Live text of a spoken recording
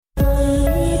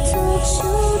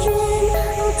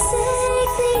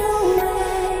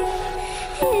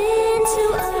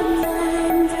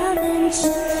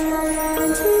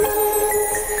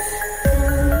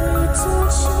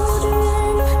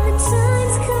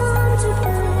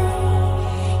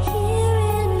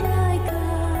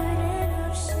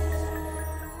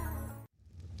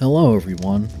Hello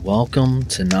everyone, welcome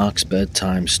to Knox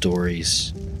Bedtime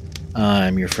Stories.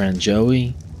 I'm your friend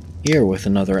Joey, here with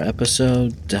another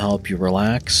episode to help you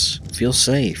relax, feel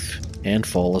safe, and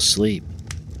fall asleep.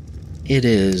 It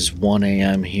is 1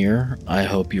 a.m. here. I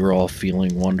hope you're all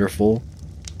feeling wonderful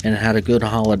and had a good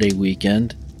holiday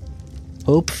weekend.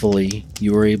 Hopefully,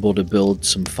 you were able to build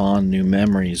some fond new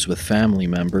memories with family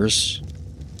members.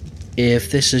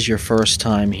 If this is your first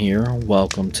time here,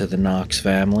 welcome to the Knox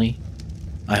family.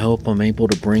 I hope I'm able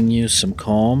to bring you some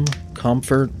calm,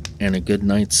 comfort, and a good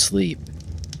night's sleep.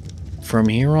 From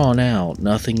here on out,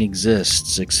 nothing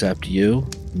exists except you,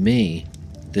 me,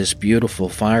 this beautiful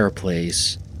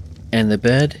fireplace, and the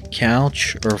bed,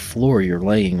 couch, or floor you're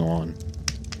laying on.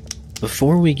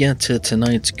 Before we get to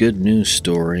tonight's good news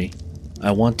story,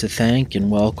 I want to thank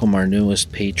and welcome our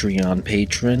newest Patreon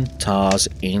patron, Taz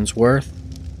Ainsworth.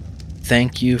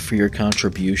 Thank you for your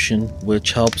contribution,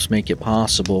 which helps make it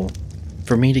possible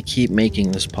for me to keep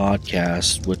making this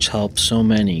podcast, which helps so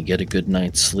many get a good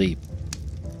night's sleep.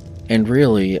 And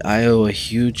really, I owe a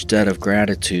huge debt of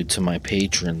gratitude to my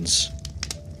patrons.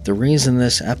 The reason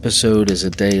this episode is a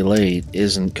day late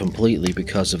isn't completely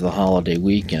because of the holiday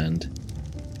weekend.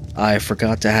 I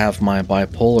forgot to have my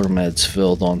bipolar meds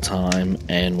filled on time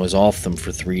and was off them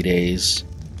for 3 days,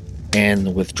 and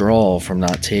the withdrawal from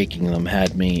not taking them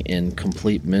had me in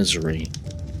complete misery.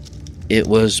 It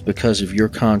was because of your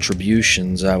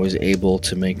contributions I was able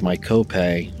to make my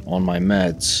copay on my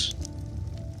meds.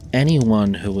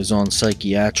 Anyone who is on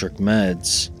psychiatric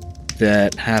meds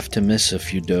that have to miss a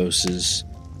few doses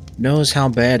knows how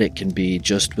bad it can be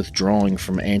just withdrawing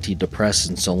from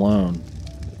antidepressants alone.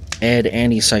 Add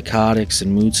antipsychotics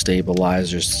and mood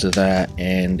stabilizers to that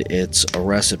and it's a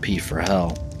recipe for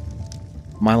hell.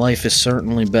 My life is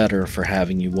certainly better for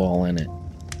having you all in it.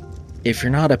 If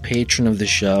you're not a patron of the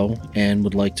show and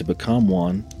would like to become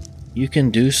one, you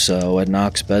can do so at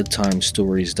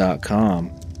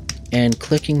knoxbedtimestories.com and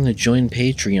clicking the Join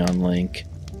Patreon link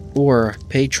or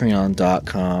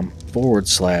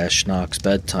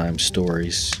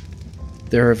patreon.com/knoxbedtimestories.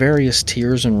 There are various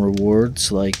tiers and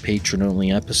rewards like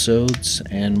patron-only episodes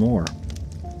and more.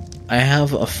 I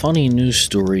have a funny news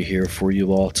story here for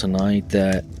you all tonight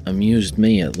that amused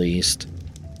me at least.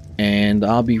 And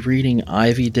I'll be reading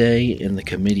Ivy Day in the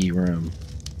Committee Room.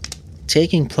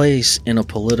 Taking place in a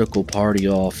political party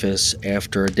office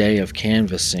after a day of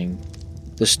canvassing,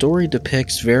 the story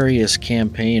depicts various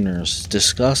campaigners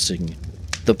discussing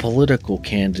the political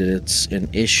candidates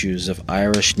and issues of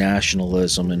Irish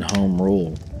nationalism and Home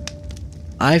Rule.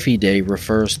 Ivy Day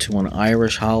refers to an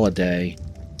Irish holiday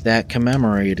that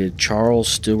commemorated Charles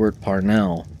Stewart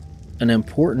Parnell, an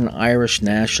important Irish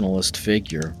nationalist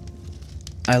figure.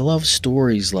 I love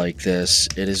stories like this.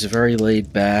 It is very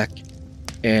laid back,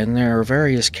 and there are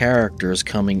various characters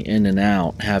coming in and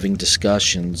out, having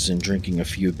discussions and drinking a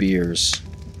few beers.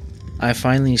 I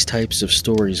find these types of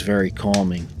stories very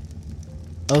calming.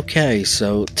 Okay,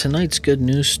 so tonight's good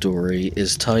news story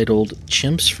is titled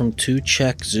Chimps from 2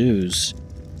 Czech Zoos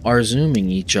Are Zooming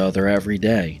Each Other Every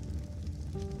Day.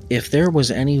 If there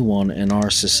was anyone in our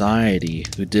society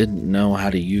who didn't know how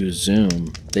to use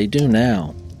Zoom, they do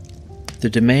now. The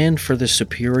demand for the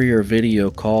superior video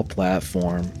call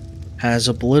platform has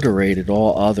obliterated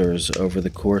all others over the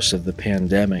course of the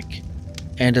pandemic,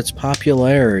 and its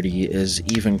popularity is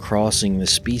even crossing the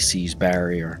species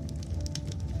barrier.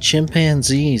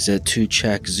 Chimpanzees at 2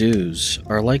 Czech zoos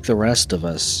are like the rest of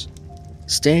us,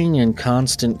 staying in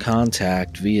constant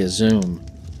contact via Zoom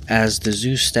as the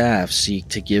zoo staff seek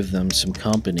to give them some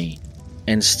company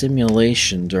and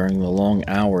stimulation during the long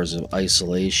hours of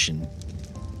isolation.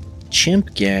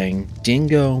 Chimp Gang,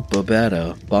 Dingo,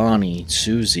 Babetta, Bonnie,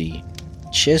 Susie,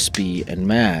 Chispy, and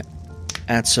Matt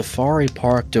at Safari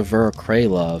Park de Ver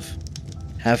Kralove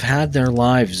have had their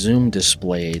live Zoom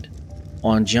displayed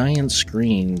on giant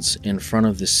screens in front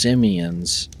of the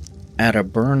simians at a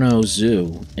Brno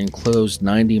Zoo enclosed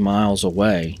 90 miles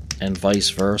away, and vice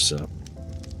versa.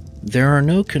 There are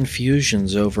no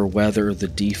confusions over whether the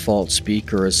default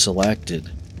speaker is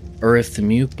selected or if the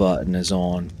mute button is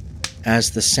on,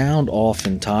 as the sound off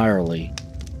entirely,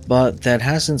 but that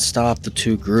hasn't stopped the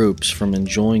two groups from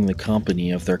enjoying the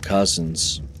company of their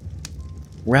cousins.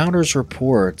 Routers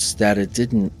reports that it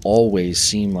didn't always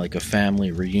seem like a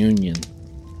family reunion.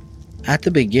 At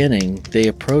the beginning, they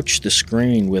approached the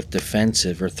screen with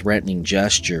defensive or threatening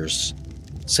gestures,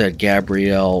 said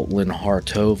Gabrielle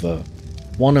Linhartova,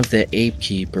 one of the ape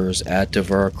keepers at de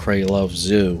Ver Kralove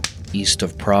Zoo, east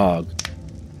of Prague.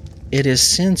 It has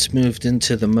since moved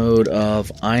into the mode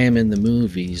of I am in the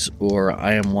movies or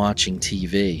I am watching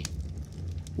TV.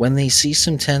 When they see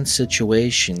some tense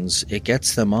situations, it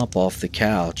gets them up off the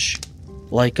couch.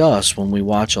 Like us when we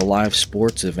watch a live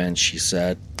sports event, she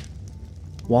said.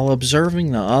 While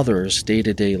observing the others'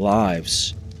 day-to-day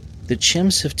lives, the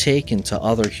chimps have taken to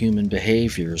other human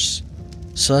behaviors,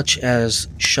 such as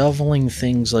shoveling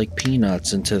things like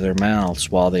peanuts into their mouths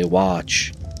while they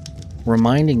watch,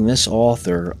 reminding this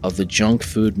author of the junk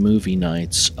food movie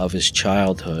nights of his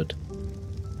childhood.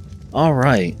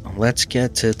 Alright, let's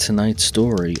get to tonight's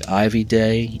story, Ivy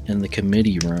Day in the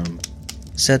Committee Room,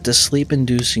 set to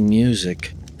sleep-inducing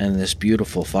music and this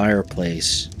beautiful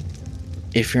fireplace.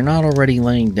 If you're not already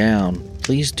laying down,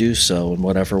 please do so in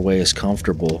whatever way is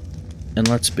comfortable, and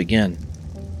let's begin.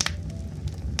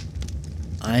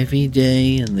 Ivy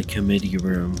Day in the Committee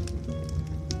Room.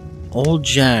 Old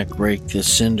Jack raked the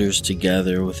cinders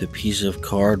together with a piece of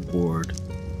cardboard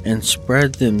and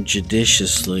spread them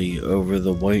judiciously over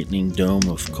the whitening dome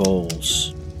of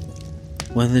coals.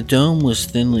 When the dome was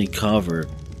thinly covered,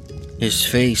 his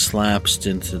face lapsed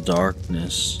into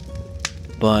darkness,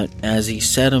 but as he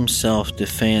set himself to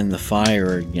fan the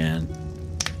fire again,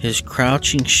 his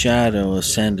crouching shadow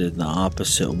ascended the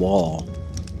opposite wall,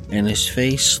 and his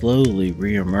face slowly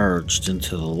re-emerged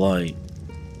into the light.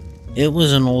 It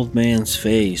was an old man's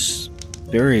face,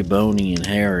 very bony and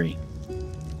hairy.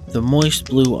 The moist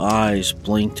blue eyes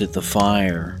blinked at the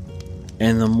fire,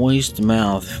 and the moist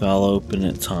mouth fell open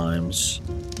at times,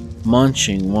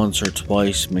 munching once or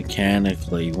twice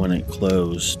mechanically when it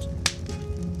closed.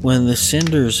 When the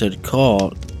cinders had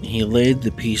caught, he laid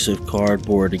the piece of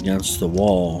cardboard against the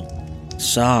wall,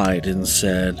 sighed, and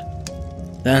said,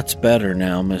 "That's better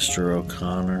now, Mr.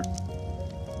 O'Connor."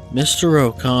 Mr.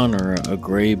 O'Connor, a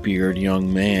gray-bearded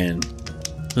young man,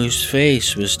 whose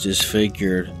face was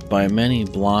disfigured by many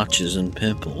blotches and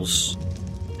pimples,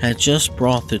 had just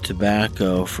brought the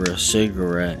tobacco for a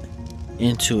cigarette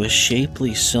into a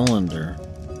shapely cylinder,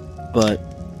 but,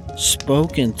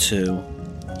 spoken to,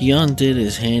 he undid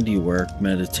his handiwork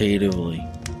meditatively.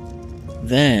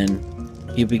 Then,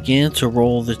 he began to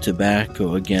roll the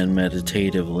tobacco again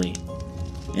meditatively,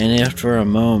 and after a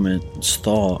moment's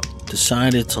thought,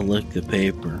 decided to lick the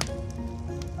paper.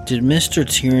 "Did Mr.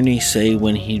 Tierney say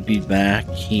when he'd be back?"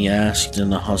 he asked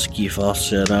in a husky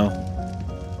falsetto.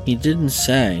 "He didn't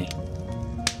say."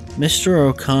 Mr.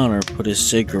 O'Connor put his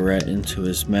cigarette into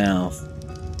his mouth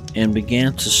and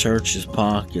began to search his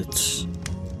pockets.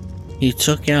 He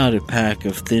took out a pack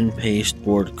of thin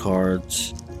pasteboard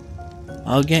cards.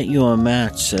 "I'll get you a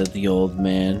match," said the old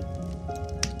man.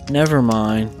 "Never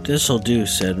mind, this'll do,"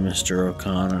 said Mr.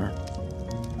 O'Connor.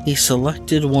 He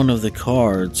selected one of the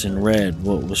cards and read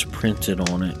what was printed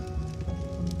on it.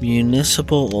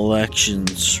 "Municipal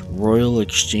Elections, Royal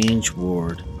Exchange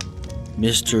Ward,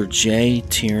 Mr. J.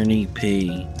 Tierney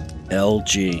P.,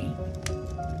 L.G.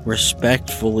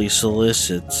 respectfully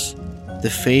solicits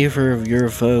the favor of your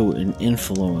vote and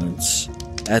influence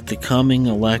at the coming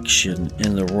election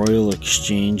in the Royal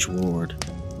Exchange Ward."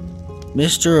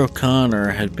 Mr. O'Connor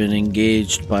had been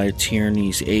engaged by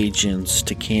Tierney's agents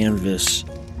to canvass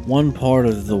one part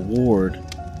of the ward,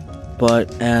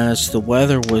 but as the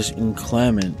weather was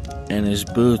inclement and his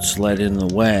boots let in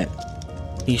the wet,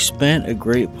 he spent a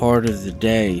great part of the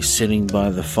day sitting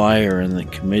by the fire in the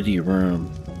committee room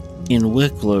in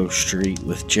Wicklow Street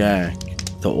with Jack,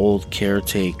 the old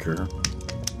caretaker.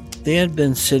 They had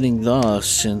been sitting thus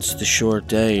since the short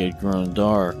day had grown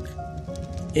dark.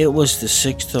 It was the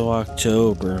 6th of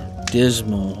October,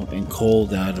 dismal and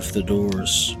cold out of the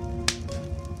doors.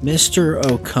 Mr.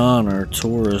 O'Connor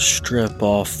tore a strip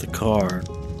off the card,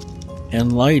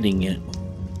 and lighting it,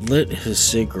 lit his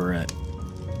cigarette.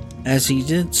 As he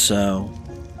did so,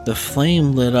 the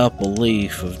flame lit up a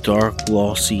leaf of dark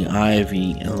glossy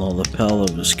ivy in the lapel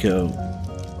of his coat.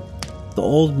 The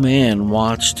old man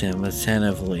watched him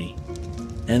attentively,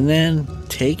 and then,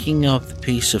 taking up the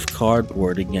piece of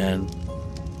cardboard again,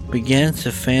 began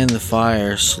to fan the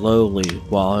fire slowly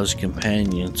while his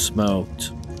companion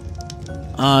smoked.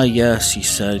 "Ah, yes," he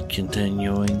said,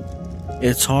 continuing,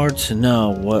 "it's hard to know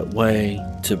what way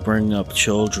to bring up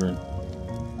children.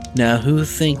 Now who'd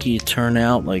think he'd turn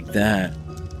out like that?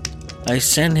 I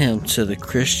sent him to the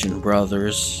Christian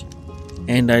Brothers,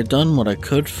 and I done what I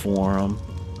could for him,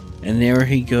 and there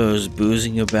he goes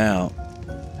boozing about.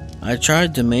 I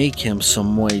tried to make him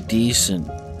some way decent."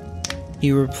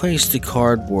 He replaced the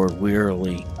cardboard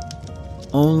wearily.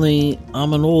 "Only,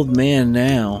 I'm an old man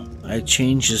now. I'd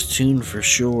change his tune for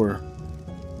sure.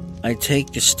 I'd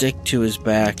take a stick to his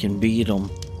back and beat him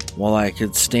while I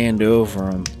could stand over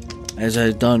him, as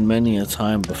I'd done many a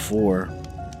time before.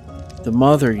 The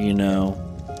mother, you know,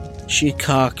 she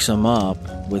cocks him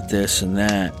up with this and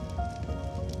that.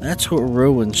 That's what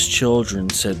ruins children,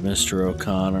 said Mr.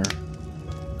 O'Connor.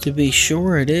 To be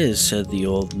sure it is, said the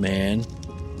old man.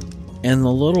 And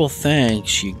the little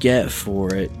thanks you get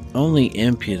for it, only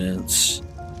impudence.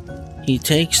 He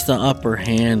takes the upper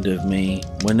hand of me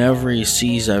whenever he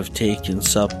sees I've taken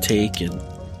sup taken.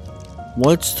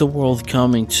 What's the world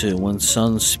coming to when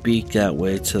sons speak that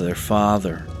way to their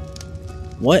father?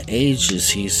 What age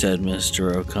is he, said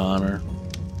Mr. O'Connor.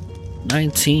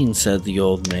 19, said the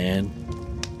old man.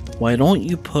 Why don't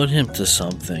you put him to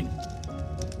something?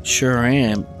 Sure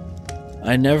am.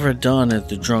 I never done at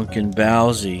the drunken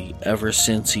Bowsy ever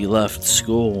since he left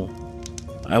school.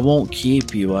 I won't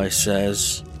keep you, I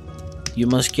says. You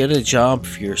must get a job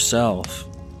for yourself.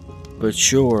 But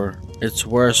sure, it's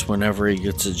worse whenever he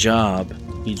gets a job.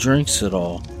 He drinks it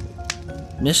all.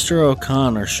 Mr.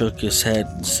 O'Connor shook his head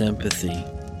in sympathy,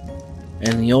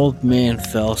 and the old man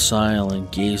fell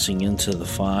silent, gazing into the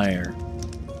fire.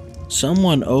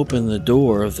 Someone opened the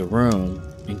door of the room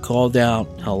and called out,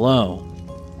 "Hello,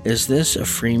 is this a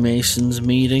Freemasons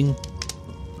meeting?"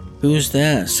 "Who's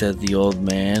that?" said the old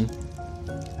man.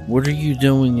 "What are you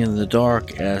doing in the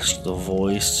dark?" asked the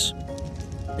voice.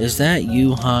 "Is that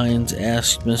you, Hines?"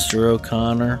 asked Mr.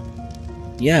 O'Connor.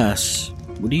 "Yes.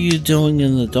 What are you doing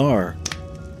in the dark?"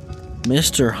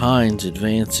 Mr. Hines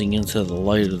advancing into the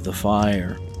light of the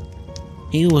fire.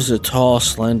 He was a tall,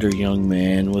 slender young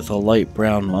man with a light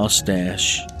brown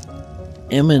mustache.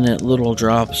 Imminent little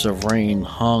drops of rain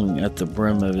hung at the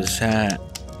brim of his hat,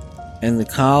 and the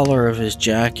collar of his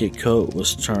jacket coat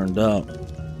was turned up.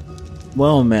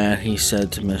 "Well, Matt," he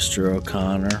said to Mr.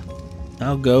 O'Connor,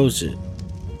 "how goes it?"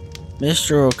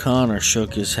 Mr. O'Connor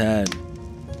shook his head.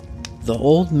 The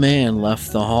old man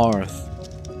left the hearth,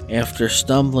 after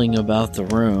stumbling about the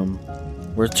room,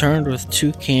 returned with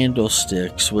 2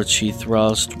 candlesticks which he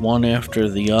thrust one after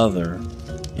the other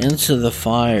into the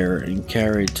fire and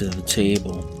carried to the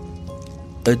table.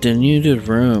 A denuded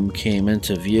room came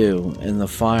into view, and the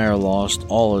fire lost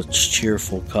all its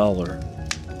cheerful color.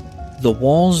 The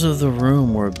walls of the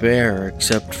room were bare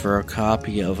except for a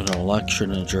copy of an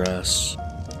election address.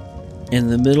 In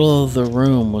the middle of the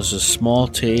room was a small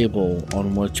table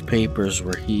on which papers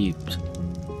were heaped.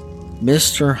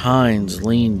 Mr. Hines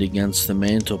leaned against the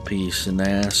mantelpiece and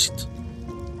asked,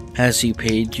 "Has he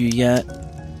paid you yet?"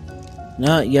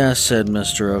 "Not yet," said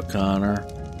Mr. O'Connor.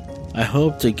 "I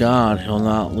hope to God he'll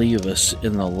not leave us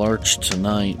in the lurch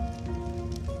tonight."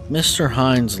 Mr.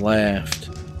 Hines laughed.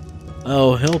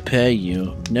 "Oh, he'll pay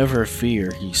you, never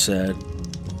fear," he said.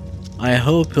 "I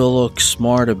hope he'll look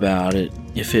smart about it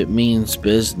if it means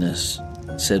business,"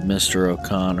 said Mr.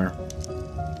 O'Connor.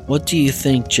 "What do you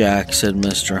think, Jack?" said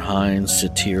Mr. Hines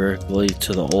satirically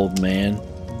to the old man.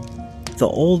 The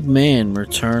old man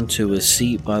returned to his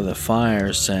seat by the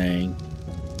fire, saying,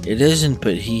 "It isn't,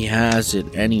 but he has it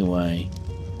anyway.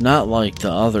 Not like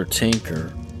the other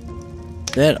tinker."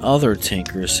 "That other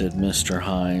tinker," said Mr.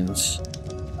 Hines.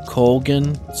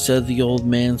 "Colgan," said the old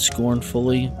man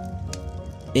scornfully.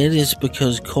 "It is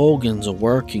because Colgan's a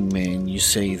working man you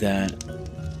say that.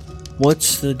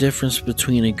 What's the difference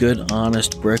between a good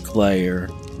honest bricklayer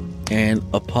and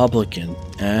a publican,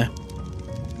 eh?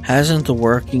 Hasn't the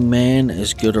working man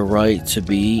as good a right to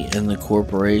be in the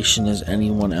corporation as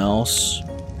anyone else?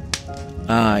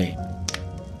 Aye,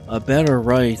 a better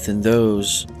right than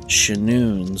those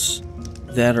shanoons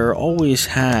that are always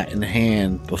hat in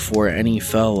hand before any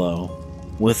fellow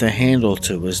with a handle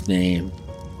to his name.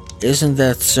 Isn't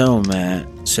that so, Matt?"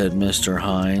 said Mr.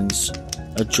 Hines,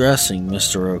 addressing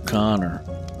Mr. O'Connor.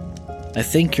 "I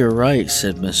think you're right,"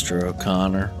 said Mr.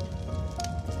 O'Connor.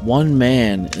 "One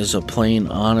man is a plain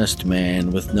honest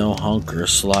man with no hunker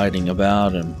sliding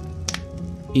about him.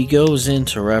 He goes in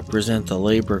to represent the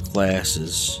labor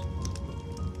classes.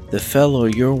 The fellow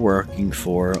you're working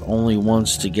for only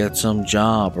wants to get some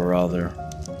job or other.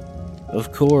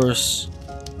 Of course,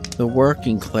 the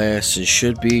working classes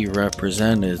should be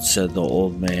represented," said the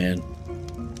old man.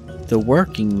 "The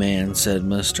working man," said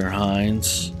Mr.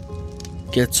 Hines,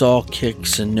 "gets all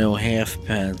kicks and no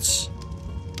halfpence,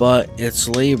 but its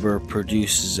labor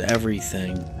produces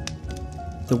everything.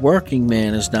 The working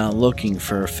man is not looking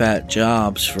for fat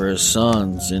jobs for his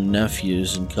sons and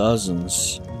nephews and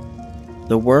cousins.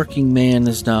 The working man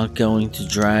is not going to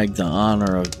drag the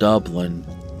honor of Dublin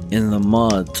in the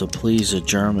mud to please a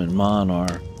German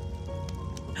monarch."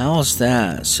 "How's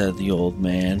that?" said the old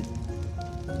man.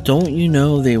 "Don't you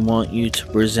know they want you to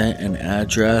present an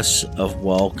address of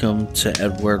welcome to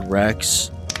Edward Rex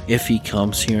if he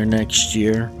comes here next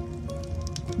year?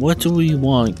 What do we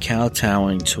want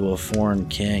kowtowing to a foreign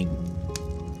king?"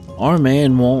 "Our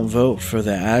man won't vote for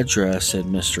the address," said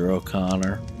Mr.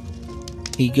 O'Connor.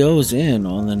 He goes in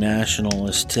on the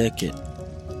nationalist ticket.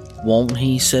 Won't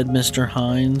he? Said Mr.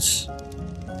 Hines.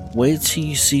 Wait till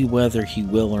you see whether he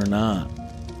will or not.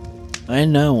 I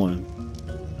know him.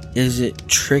 Is it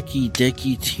Tricky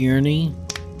Dicky Tierney?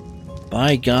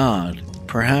 By God,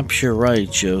 perhaps you're right,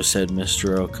 Joe, said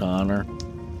Mr. O'Connor.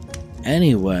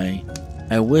 Anyway,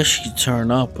 I wish he'd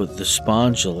turn up with the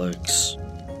Spondulix.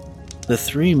 The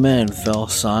three men fell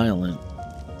silent.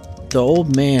 The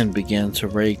old man began to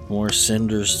rake more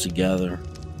cinders together.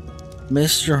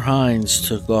 Mr. Hines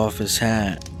took off his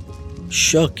hat,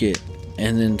 shook it,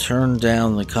 and then turned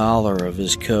down the collar of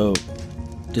his coat,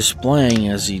 displaying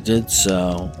as he did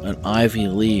so an ivy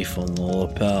leaf on the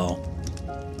lapel.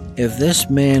 If this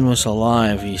man was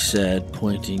alive, he said,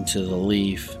 pointing to the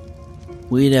leaf,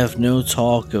 we'd have no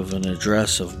talk of an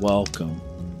address of welcome.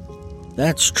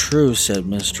 That's true, said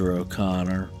Mr.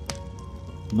 O'Connor.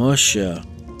 Musha,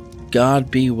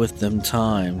 God be with them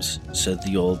times, said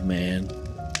the old man.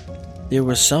 There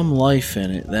was some life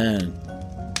in it then.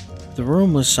 The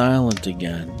room was silent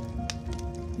again.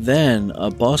 Then a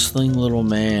bustling little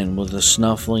man with a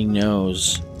snuffling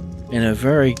nose and a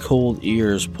very cold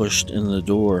ears pushed in the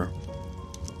door.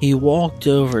 He walked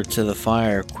over to the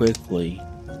fire quickly,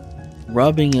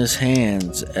 rubbing his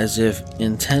hands as if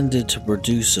intended to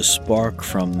produce a spark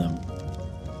from them.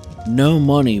 No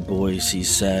money, boys, he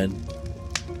said.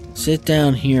 Sit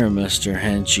down here, Mr.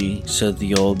 Henchy, said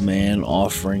the old man,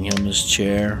 offering him his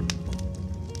chair.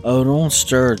 Oh, don't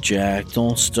stir, Jack,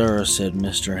 don't stir, said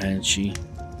Mr. Henchy.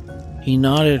 He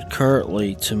nodded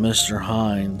curtly to Mr.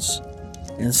 Hines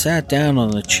and sat down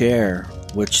on the chair,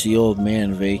 which the old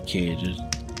man vacated.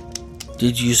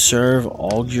 Did you serve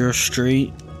Augur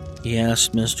Street? He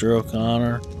asked Mr.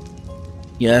 O'Connor.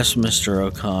 Yes, Mr.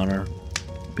 O'Connor,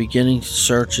 beginning to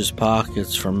search his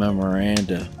pockets for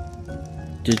memoranda.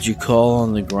 Did you call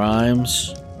on the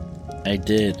Grimes? I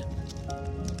did.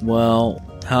 Well,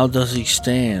 how does he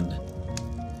stand?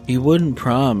 He wouldn't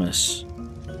promise.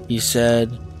 He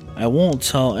said, I won't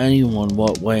tell anyone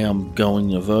what way I'm going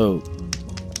to vote,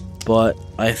 but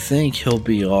I think he'll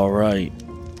be all right.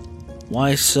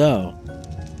 Why so?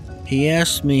 He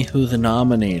asked me who the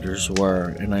nominators were,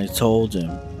 and I told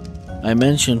him. I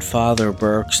mentioned Father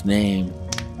Burke's name.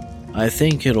 I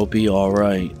think it'll be all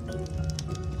right.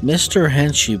 Mr.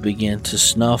 Henchy began to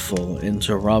snuffle and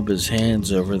to rub his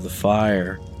hands over the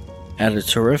fire at a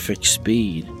terrific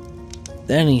speed.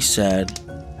 Then he said,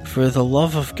 For the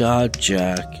love of God,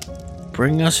 Jack,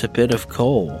 bring us a bit of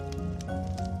coal.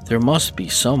 There must be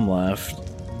some left.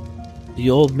 The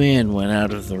old man went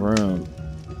out of the room.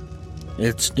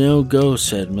 It's no go,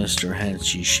 said Mr.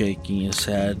 Henchy, shaking his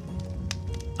head.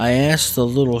 I asked the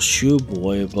little shoe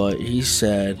boy, but he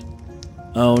said,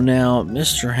 Oh, now,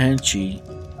 Mr. Henchy,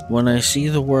 when I see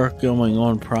the work going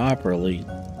on properly,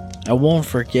 I won't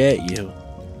forget you.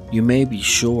 You may be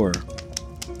sure.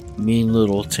 Mean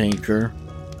little tinker.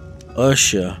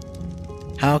 Usha,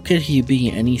 how could he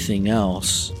be anything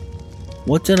else?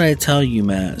 What did I tell you,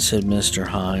 Matt? Said Mr.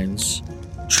 Hines.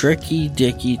 Tricky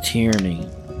Dicky Tierney.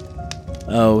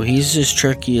 Oh, he's as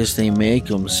tricky as they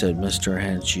make 'em, said Mr.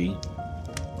 Henchy.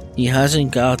 He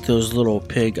hasn't got those little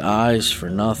pig eyes for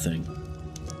nothing.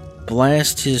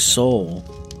 Blast his soul.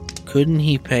 Couldn't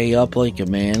he pay up like a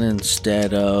man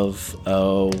instead of,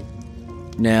 oh...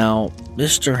 Now,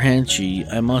 Mr. Henchy,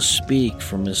 I must speak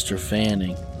for Mr.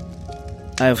 Fanning.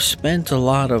 I've spent a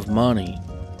lot of money.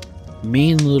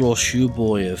 Mean little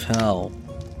shoeboy of hell.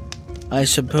 I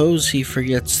suppose he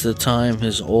forgets the time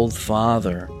his old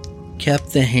father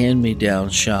kept the hand-me-down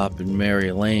shop in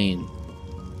Mary Lane.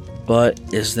 But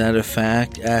is that a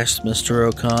fact? Asked Mr.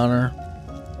 O'Connor.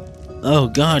 Oh,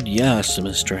 God, yes,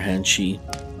 Mr. Henchy.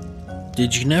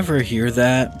 Did you never hear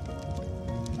that?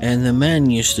 And the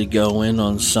men used to go in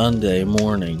on Sunday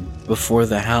morning, before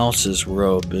the houses were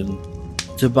open,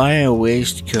 to buy a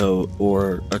waistcoat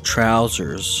or a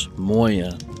trousers,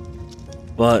 moya.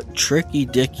 But Tricky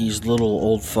Dicky's little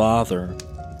old father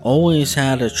always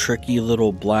had a tricky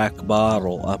little black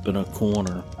bottle up in a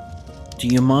corner. Do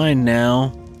you mind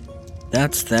now?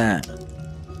 That's that.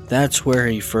 That's where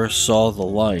he first saw the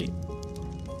light.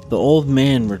 The old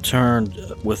man returned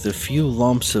with a few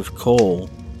lumps of coal,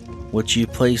 which he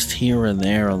placed here and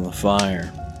there on the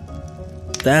fire.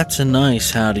 That's a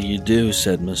nice how do you do,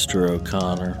 said Mr.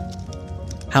 O'Connor.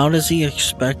 How does he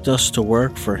expect us to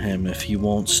work for him if he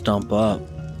won't stump up?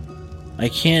 I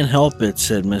can't help it,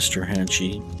 said Mr.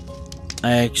 Henchy.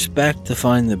 I expect to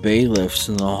find the bailiffs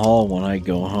in the hall when I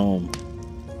go home.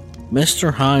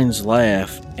 Mr. Hines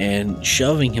laughed and,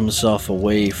 shoving himself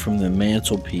away from the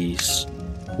mantelpiece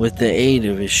with the aid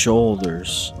of his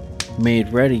shoulders,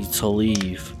 made ready to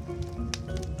leave.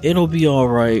 "It'll be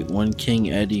alright when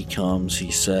King Eddie comes,"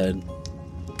 he said.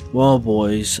 "Well,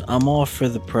 boys, I'm off for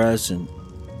the present.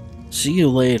 See you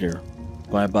later.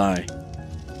 Bye-bye."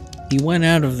 He went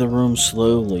out of the room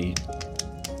slowly.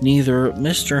 Neither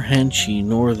Mr. Henchy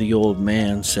nor the old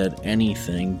man said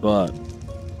anything, but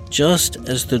just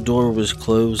as the door was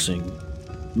closing,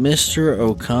 Mr.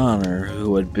 O'Connor,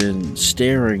 who had been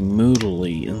staring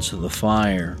moodily into the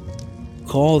fire,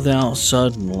 called out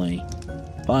suddenly,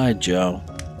 "Bye, Joe."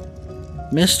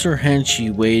 Mr. Henchy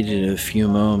waited a few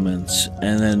moments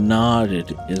and then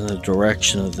nodded in the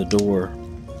direction of the door.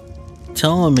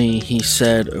 "Tell me," he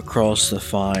said across the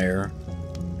fire,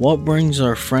 "what brings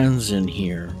our friends in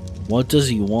here? What does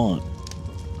he want?"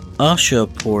 "Usha,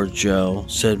 poor Joe,"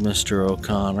 said Mr.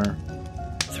 O'Connor,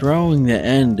 throwing the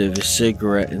end of his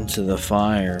cigarette into the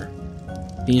fire.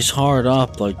 "He's hard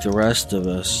up like the rest of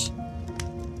us."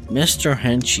 Mr.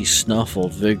 Henchy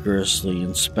snuffled vigorously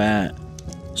and spat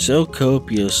so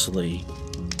copiously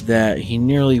that he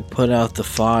nearly put out the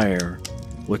fire,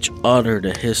 which uttered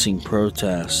a hissing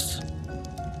protest.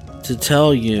 "To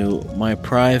tell you my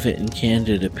private and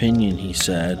candid opinion," he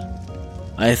said,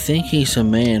 "I think he's a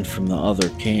man from the other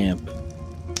camp.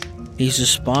 He's a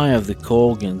spy of the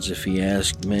Colgans, if you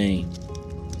ask me.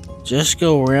 Just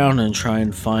go around and try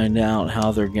and find out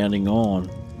how they're getting on.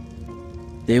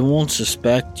 They won't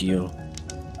suspect you.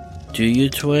 Do you,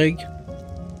 Twig?"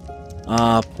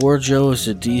 Poor Joe is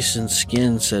a decent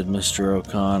skin," said Mr.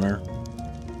 O'Connor.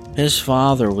 "His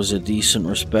father was a decent,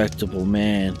 respectable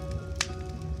man."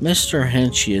 Mr.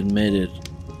 Henchy admitted,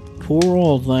 "Poor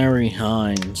old Larry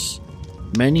Hines.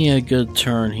 Many a good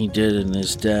turn he did in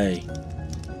his day.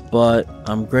 But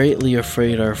I'm greatly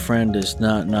afraid our friend is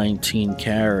not 19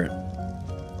 carat.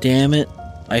 Damn it,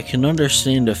 I can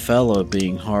understand a fellow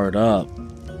being hard up,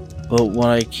 but what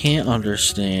I can't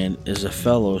understand is a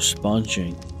fellow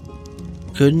sponging.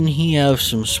 Couldn't he have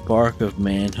some spark of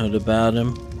manhood about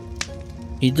him?"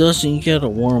 "He doesn't get a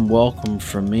warm welcome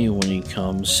from me when he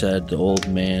comes," said the old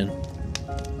man.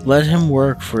 "Let him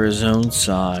work for his own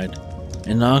side,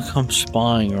 and not come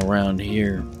spying around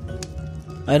here."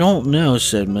 "I don't know,"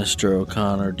 said Mr.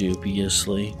 O'Connor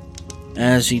dubiously,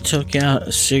 as he took out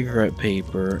a cigarette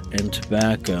paper and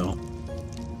tobacco.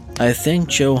 "I think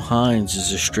Joe Hines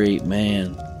is a straight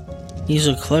man. He's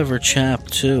a clever chap,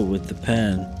 too, with the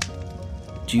pen.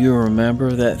 Do you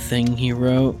remember that thing he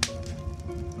wrote?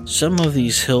 Some of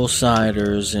these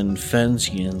hillsiders and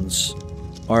Fensians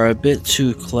are a bit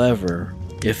too clever,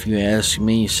 if you ask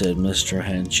me," said Mr.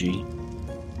 Henchy.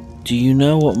 "Do you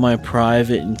know what my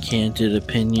private and candid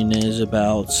opinion is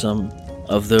about some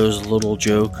of those little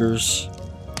jokers?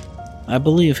 I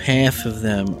believe half of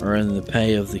them are in the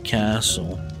pay of the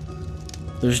castle."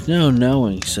 "There's no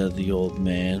knowing," said the old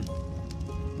man.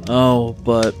 "Oh,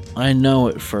 but I know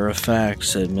it for a fact,"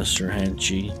 said Mr.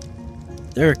 Henchy.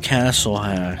 "They're castle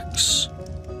hacks.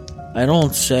 I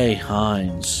don't say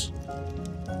Hines.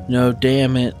 No,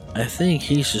 damn it, I think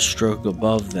he's a stroke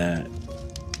above that.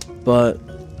 But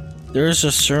there's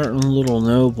a certain little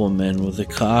nobleman with a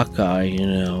cockeye, you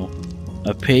know,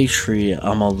 a patriot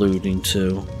I'm alluding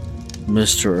to."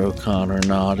 Mr. O'Connor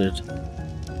nodded.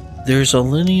 "There's a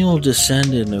lineal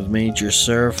descendant of Major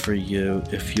Sir for you,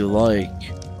 if you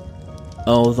like.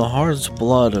 Oh, the heart's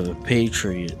blood of a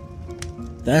patriot.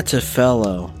 That's a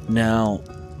fellow, now,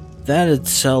 that'd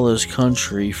sell his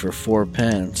country for 4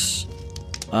 pence.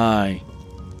 Aye,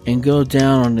 and go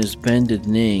down on his bended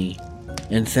knee,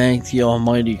 and thank the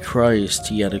Almighty Christ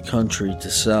he had a country to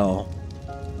sell."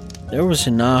 There was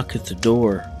a knock at the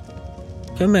door.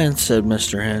 "Come in," said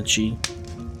Mr. Henchy.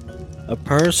 A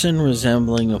person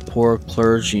resembling a poor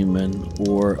clergyman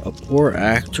or a poor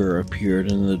actor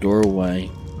appeared in the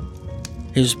doorway.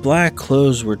 His black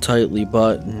clothes were tightly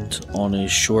buttoned on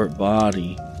his short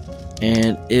body,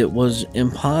 and it was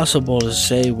impossible to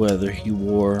say whether he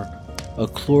wore a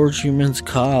clergyman's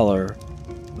collar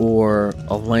or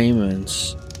a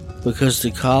layman's, because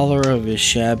the collar of his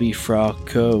shabby frock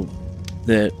coat,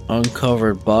 that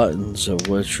uncovered buttons of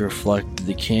which reflected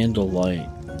the candlelight,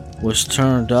 was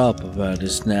turned up about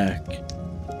his neck.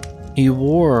 He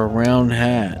wore a round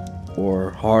hat,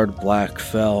 or hard black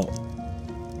felt.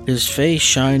 His face,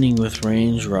 shining with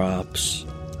raindrops,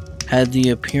 had the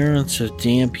appearance of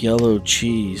damp yellow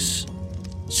cheese,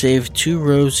 save 2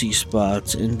 rosy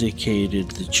spots indicated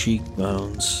the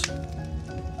cheekbones.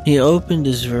 He opened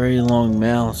his very long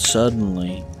mouth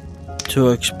suddenly to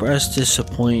express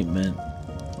disappointment,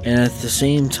 and at the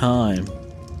same time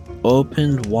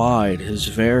opened wide his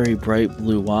very bright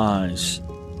blue eyes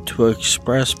to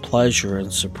express pleasure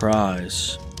and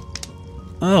surprise.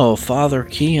 "Oh, Father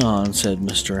Keon," said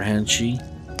Mr. Henchy.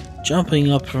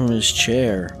 jumping up from his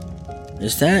chair.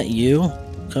 "Is that you?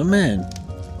 Come in."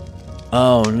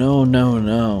 "Oh,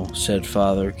 no," said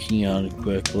Father Keon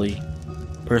quickly,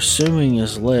 pursuing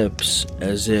his lips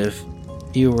as if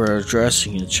he were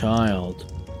addressing a child.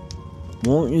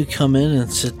 "Won't you come in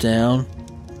and sit down?"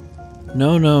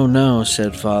 No,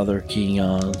 said Father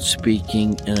Keon,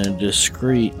 speaking in a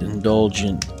discreet,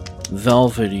 indulgent,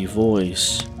 velvety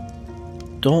voice.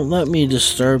 "Don't let me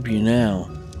disturb you now.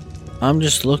 I'm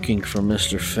just looking for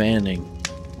Mr. Fanning."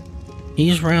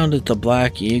 "He's round at the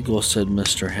Black Eagle," said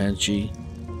Mr. Henchy.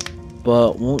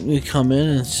 "But won't you come in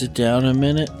and sit down a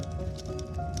minute?"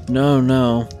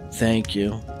 No, thank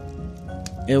you."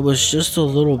 "It was just a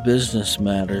little business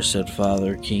matter," said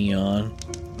Father Keon.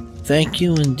 "Thank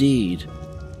you indeed."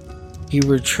 He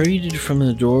retreated from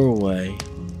the doorway,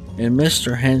 and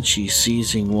Mr. Henchy,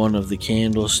 seizing one of the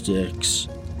candlesticks,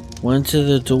 went to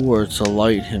the door to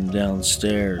light him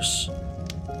downstairs.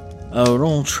 "Oh,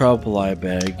 don't trouble, I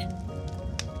beg."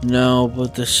 "No,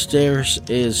 but the stairs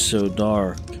is so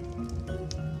dark."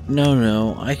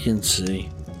 No, I can see."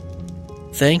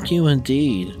 "Thank you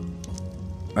indeed.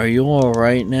 Are you all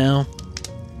right now?"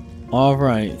 "All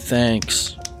right,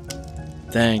 thanks."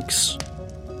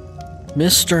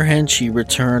 Mr. Henchy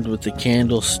returned with the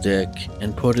candlestick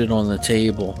and put it on the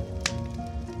table.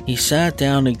 He sat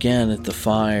down again at the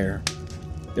fire.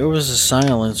 There was a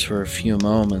silence for a few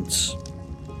moments.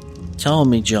 "Tell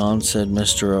me, John," said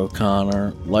Mr.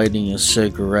 O'Connor, lighting a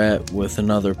cigarette with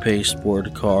another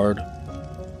pasteboard card.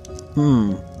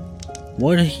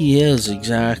 What he is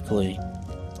exactly?"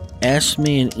 "Ask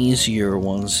me an easier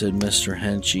one," said Mr.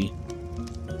 Henchy.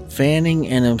 "Fanning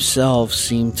and himself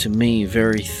seem to me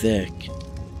very thick.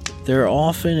 They're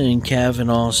often in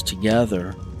Kavanaugh's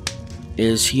together.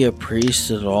 Is he a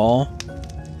priest at all?"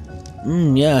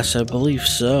 Yes, I believe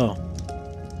so.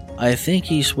 I think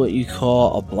he's what you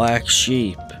call a black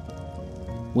sheep.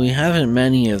 We haven't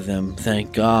many of them,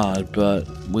 thank God, but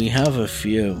we have a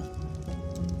few.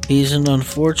 He's an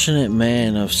unfortunate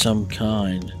man of some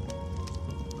kind."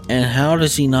 "And how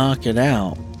does he knock it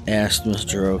out?" asked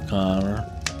Mr. O'Connor.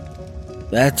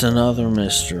 "That's another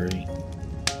mystery.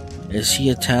 Is he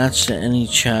attached to any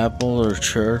chapel or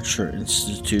church or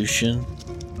institution?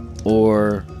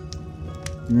 Or—"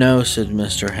 "No," said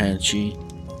Mr. Henchy.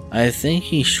 "I think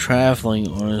he's traveling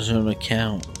on his own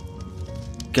account."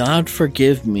 "God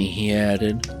forgive me," he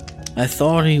added. "I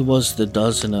thought he was the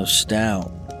dozen of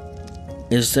stout."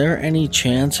 "Is there any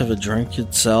chance of a drink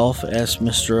itself?" asked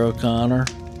Mr. O'Connor.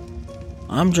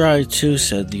 "I'm dry too,"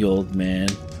 said the old man.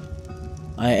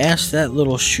 "I asked that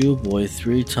little shoeboy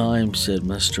 3 times," said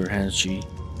Mr. Henchy.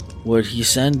 "Would he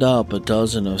send up a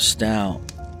dozen of stout?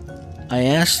 I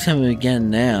asked him again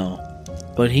now,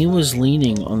 but he was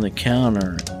leaning on the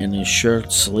counter in his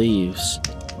shirt sleeves,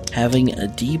 having a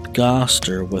deep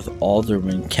goster with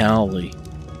Alderman Cowley."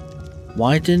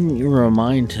 "Why didn't you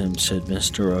remind him?" said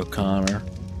Mr. O'Connor.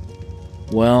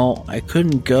 "Well, I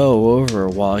couldn't go over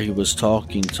while he was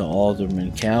talking to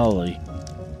Alderman Cowley.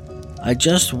 I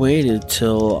just waited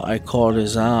till I caught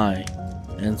his eye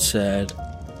and said,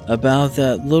 'About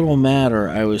that little matter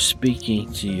I was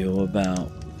speaking to you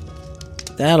about.'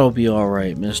 'That'll be all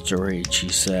right, Mr. H,' he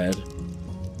said.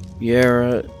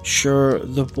 'Yera, sure,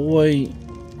 the boy,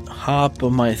 Hop o'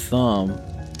 my thumb,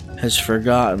 has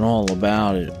forgotten all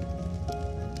about it.'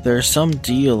 'There's some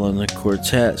deal in the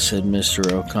quartet,' said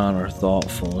Mr. O'Connor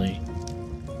thoughtfully.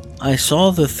 'I saw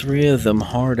the 3 of them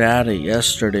hard at it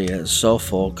yesterday at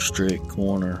Suffolk Street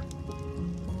corner.'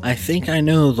 'I think I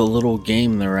know the little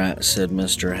game they're at,' said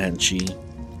Mr. Henchy.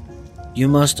 'You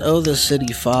must owe the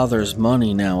city fathers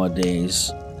money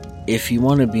nowadays, if you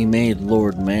want to be made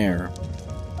Lord Mayor.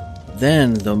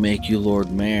 Then they'll make you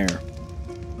Lord Mayor.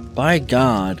 By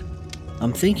God,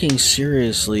 I'm thinking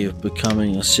seriously of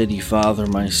becoming a city father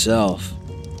myself.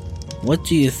 What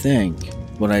do you think?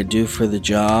 Would I do for the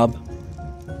job?'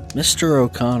 Mr.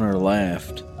 O'Connor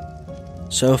laughed.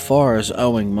 'So far as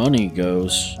owing money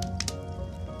goes.'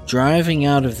 'Driving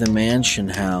out of the mansion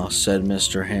house,' said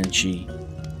Mr. Henchy,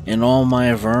 'in all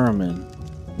my vermin,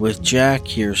 with Jack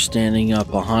here standing up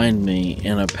behind me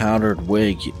in a powdered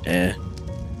wig,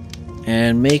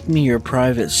 And make me your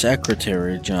private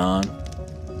secretary, John.'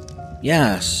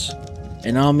 'Yes,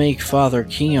 and I'll make Father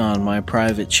Keon my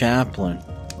private chaplain.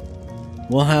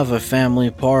 We'll have a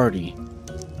family party.'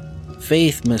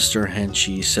 'Faith, Mr.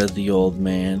 Henchy,' said the old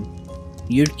man,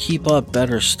 'you'd keep up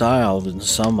better style than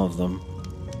some of them.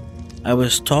 I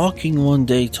was talking one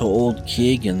day to old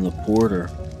Keegan the porter.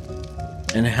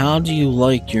 "And how do you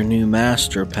like your new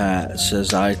master, Pat?"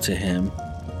 says I to him.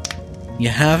 "You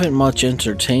haven't much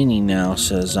entertaining now,"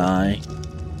 says I.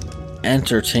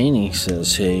 Entertaining,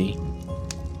 says he.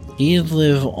 He'd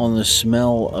live on the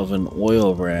smell of an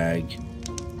oil rag.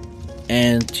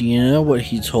 And do you know what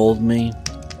he told me?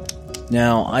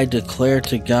 Now, I declare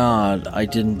to God I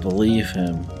didn't believe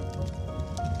him.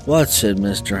 What? Said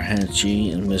Mr.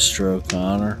 Henchy and Mr.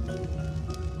 O'Connor.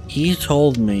 He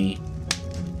told me,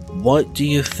 what do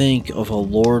you think of a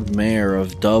Lord Mayor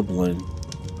of Dublin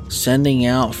sending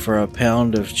out for a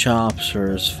pound of chops for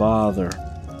his father?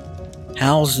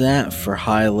 How's that for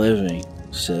high living?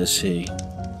 Says he.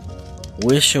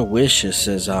 Wisha,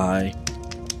 says I.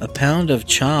 A pound of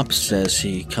chops, says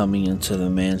he, coming into the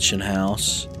mansion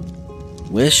house.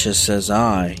 Wisha, says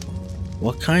I.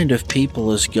 What kind of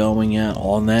people is going at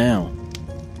all now?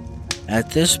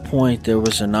 At this point there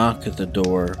was a knock at the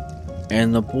door,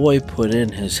 and the boy put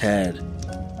in his head.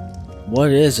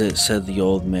 What is it? Said the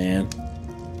old man.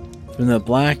 From the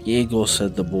Black Eagle,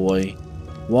 said the boy,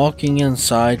 walking in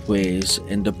sideways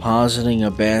and depositing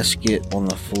a basket on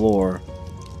the floor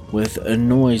with a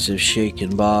noise of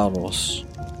shaken bottles.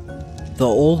 The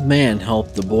old man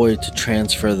helped the boy to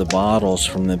transfer the bottles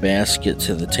from the basket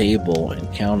to the table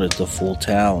and counted the full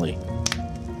tally.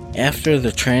 After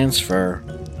the transfer,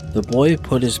 the boy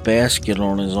put his basket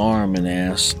on his arm and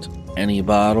asked, Any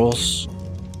bottles?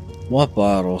 What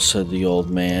bottles? Said the old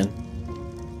man.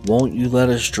 Won't you let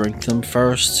us drink them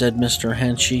first? Said Mr.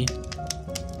 Henchy.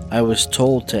 I was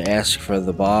told to ask for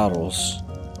the bottles.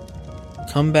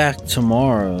 Come back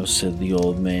tomorrow, said the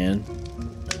old man.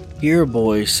 Here,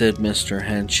 boy, said Mr.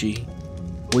 Henchy.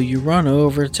 Will you run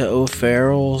over to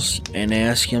O'Farrell's and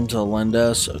ask him to lend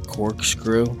us a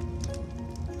corkscrew?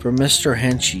 For Mr.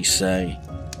 Henchy, say.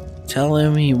 Tell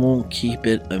him he won't keep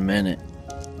it a minute.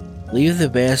 Leave the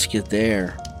basket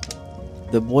there.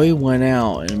 The boy went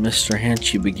out, and Mr.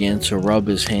 Henchy began to rub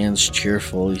his hands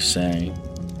cheerfully, saying,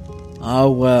 Ah,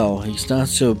 well, he's not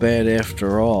so bad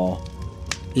after all.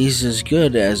 He's as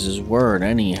good as his word,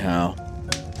 anyhow.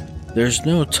 There's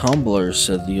no tumblers,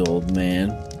 said the old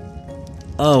man.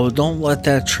 Oh, don't let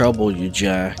that trouble you,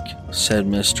 Jack, said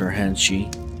Mr. Henchy.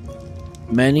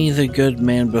 Many the good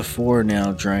man before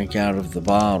now drank out of the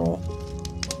bottle.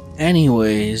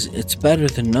 Anyways, it's better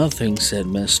than nothing, said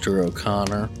Mr.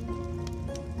 O'Connor.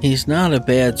 He's not a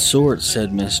bad sort,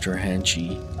 said Mr.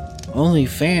 Henchy. Only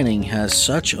Fanning has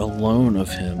such a loan of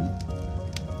him.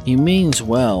 He means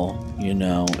well, you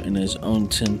know, in his own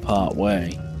tin pot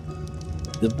way.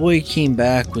 The boy came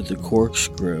back with the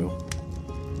corkscrew.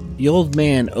 The old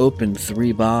man opened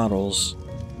 3 bottles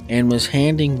and was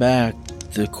handing back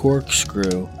the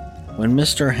corkscrew when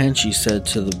Mr. Henchy said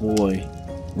to the boy,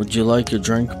 Would you like a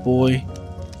drink, boy?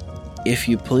 If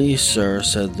you please, sir,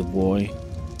 said the boy.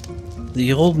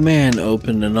 The old man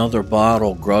opened another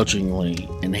bottle grudgingly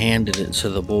and handed it to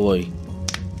the boy.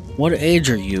 What age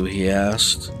are you? He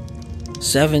asked.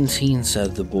 17,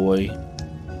 said the boy.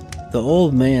 The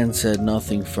old man said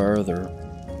nothing further.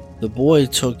 The boy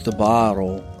took the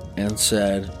bottle and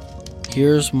said,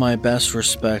 Here's my best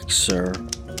respects, sir,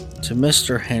 to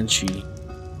Mr. Henchy,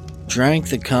 drank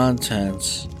the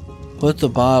contents, put the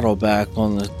bottle back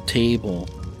on the table,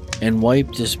 and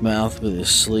wiped his mouth with his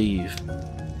sleeve.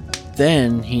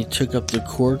 Then he took up the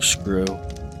corkscrew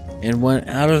and went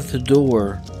out of the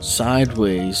door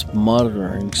sideways,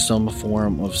 muttering some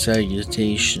form of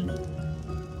salutation.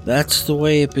 That's the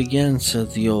way it begins,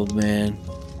 said the old man.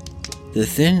 The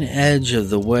thin edge of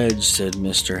the wedge, said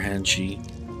Mr. Henchy.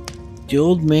 The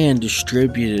old man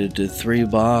distributed the 3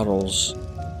 bottles,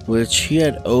 which he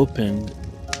had opened,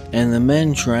 and the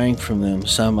men drank from them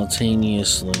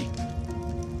simultaneously.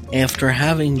 After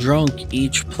having drunk,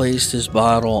 each placed his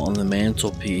bottle on the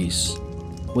mantelpiece,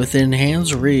 within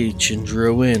hand's reach, and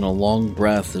drew in a long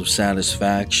breath of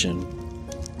satisfaction.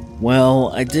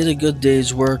 Well, I did a good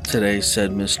day's work today,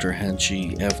 said Mr.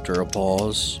 Henchy after a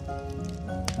pause.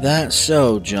 That's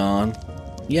so, John.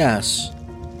 Yes.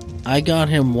 I got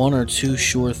him 1 or 2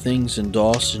 sure things in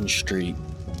Dawson Street,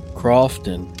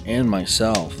 Crofton, and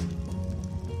myself.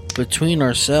 Between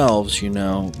ourselves, you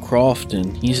know,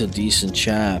 Crofton, he's a decent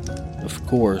chap, of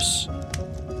course,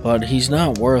 but he's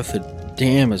not worth a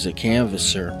damn as a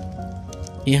canvasser.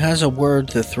 He has a word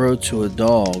to throw to a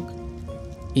dog.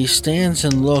 He stands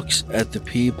and looks at the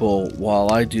people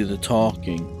while I do the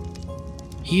talking.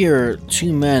 Here,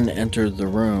 2 men entered the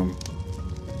room.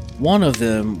 One of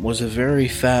them was a very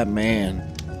fat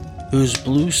man, whose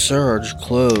blue serge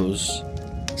clothes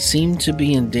seemed to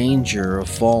be in danger of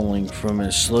falling from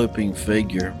his sloping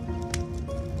figure.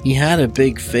 He had a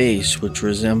big face which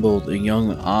resembled a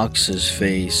young ox's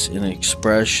face in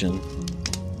expression,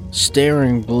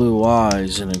 staring blue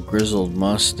eyes and a grizzled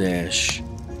mustache.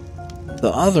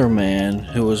 The other man,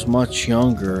 who was much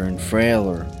younger and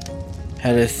frailer,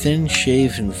 had a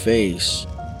thin-shaven face.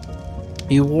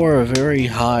 He wore a very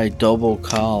high double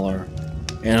collar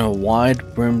and a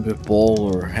wide-brimmed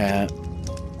bowler hat.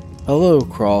 "Hello,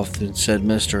 Crofton," said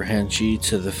Mr. Henchy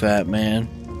to the fat man.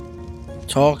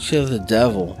 "Talk to the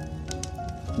devil."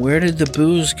 "Where did the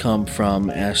booze come from?"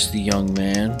 asked the young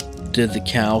man. "Did the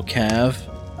cow calve?"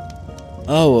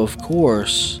 "Oh, of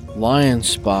course, lion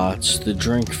spots, the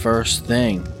drink first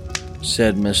thing,"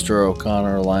 said Mr.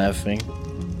 O'Connor, laughing.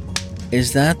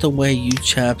 "Is that the way you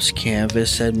chaps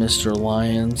canvass?" said Mr.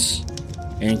 Lyons.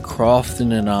 "And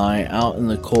Crofton and I out in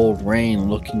the cold rain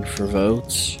looking for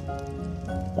votes?"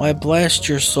 "Why, blast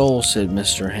your soul," said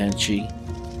Mr. Henchy.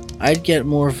 "I'd get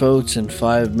more votes in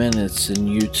 5 minutes than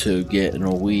you two get in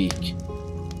a week."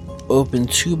 "Open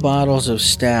 2 bottles of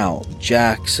stout,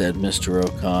 Jack," said Mr.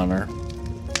 O'Connor.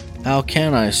 "How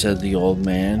can I?" said the old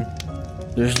man.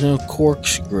 "There's no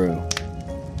corkscrew."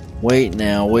 Wait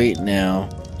now,"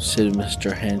 said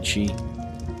Mr. Henchy,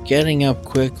 getting up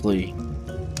quickly.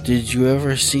 "Did you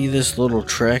ever see this little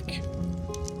trick?"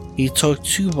 He took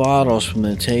 2 bottles from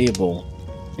the table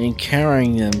and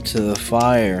carrying them to the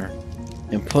fire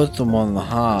and put them on the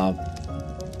hob.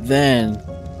 Then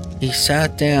he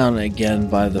sat down again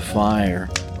by the fire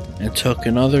and took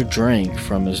another drink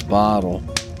from his bottle.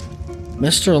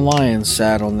 Mr. Lyons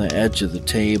sat on the edge of the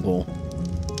table,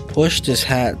 pushed his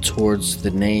hat towards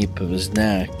the nape of his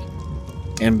neck,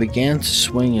 and began to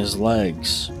swing his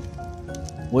legs.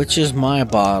 "Which is my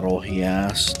bottle?" he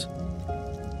asked.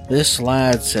 "This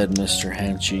lad," said Mr.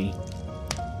 Henchy.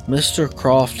 Mr.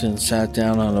 Crofton sat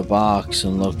down on a box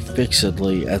and looked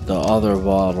fixedly at the other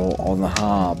bottle on the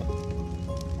hob.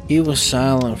 He was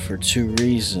silent for 2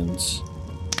 reasons.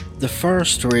 The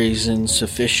first reason,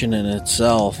 sufficient in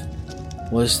itself,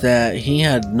 was that he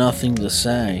had nothing to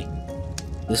say.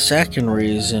 The second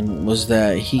reason was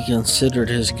that he considered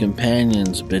his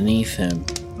companions beneath him.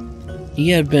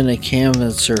 He had been a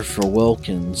canvasser for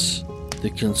Wilkins, the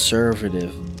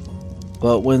Conservative,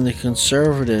 but when the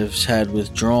Conservatives had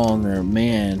withdrawn their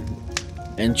man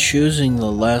and, choosing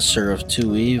the lesser of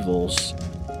 2 evils,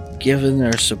 given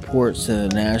their support to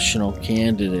the national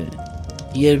candidate,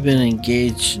 he had been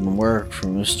engaged in work for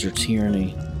Mr.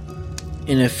 Tierney.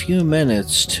 In a few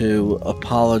minutes, too,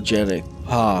 apologetic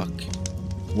talk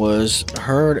was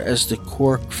heard as the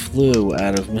cork flew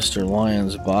out of Mr.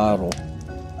 Lyons' bottle.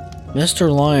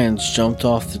 Mr. Lyons jumped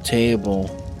off the table,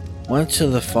 went to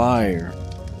the fire,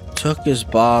 took his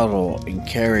bottle, and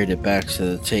carried it back to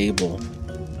the table.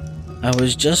 "I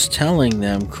was just telling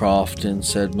them, Crofton,"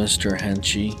 said Mr.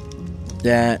 Henchy,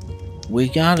 "that we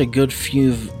got a good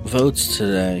few votes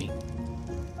today."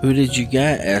 "Who did you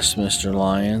get?" asked Mr.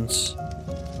 Lyons.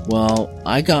 "Well,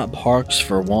 I got Parks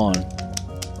for 1,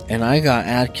 and I got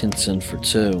Atkinson for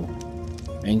 2,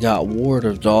 and got Ward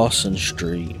of Dawson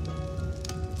Street.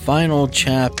 Fine old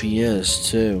chap he is,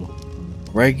 too.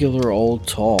 Regular old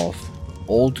toff,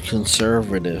 old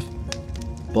Conservative.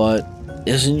 But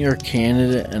isn't your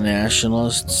candidate a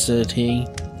nationalist?" said he.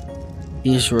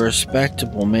 "He's a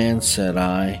respectable man," said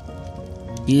I.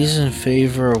 "He's in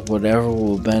favor of whatever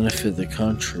will benefit the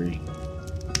country."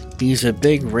 "He's a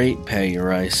big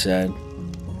ratepayer," I said.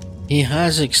 "He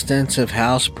has extensive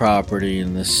house property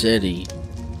in the city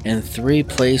and 3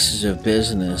 places of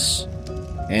business,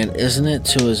 and isn't it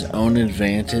to his own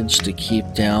advantage to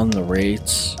keep down the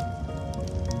rates?"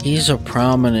 "He's a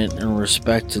prominent and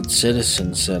respected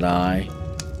citizen," said I,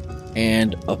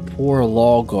 "and a poor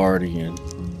law guardian,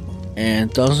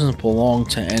 and doesn't belong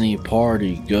to any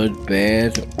party, good,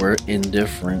 bad, or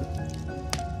indifferent.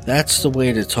 That's the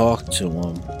way to talk to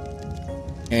him."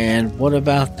 "And what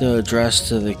about the address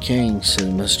to the king?" said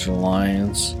Mr.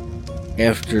 Lyons,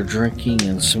 after drinking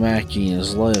and smacking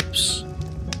his lips.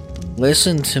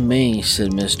 "Listen to me,"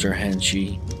 said Mr.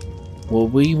 Henchy.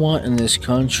 "What we want in this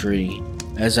country,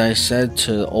 as I said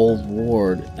to old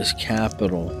Ward, is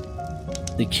capital.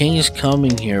 The king's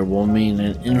coming here will mean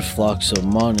an influx of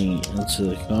money into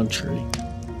the country.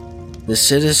 The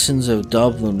citizens of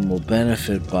Dublin will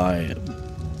benefit by it.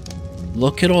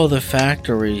 Look at all the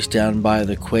factories down by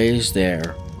the quays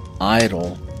there,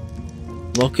 idle.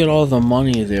 Look at all the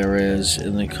money there is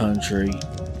in the country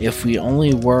if we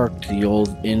only worked the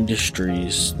old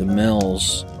industries, the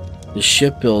mills, the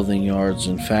shipbuilding yards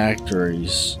and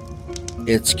factories.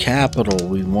 It's capital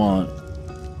we want."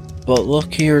 "But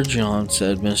look here, John,"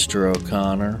 said Mr.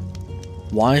 O'Connor.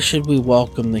 "Why should we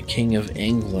welcome the King of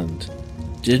England?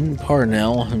 Didn't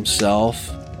Parnell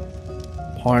himself—"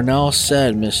 "Parnell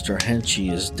said Mr.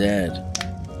 Henchy is dead.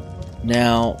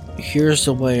 Now, here's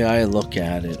the way I look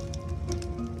at it.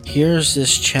 Here's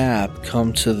this chap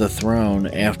come to the throne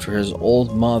after his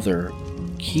old mother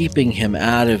keeping him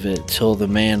out of it till the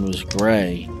man was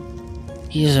gray.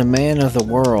 He's a man of the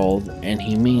world, and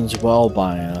he means well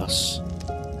by us.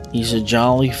 He's a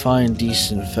jolly fine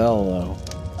decent fellow,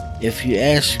 if you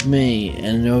ask me,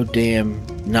 and no damn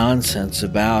nonsense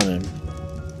about him.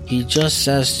 He just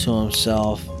says to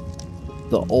himself,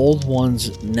 the old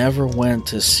ones never went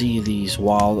to see these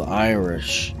wild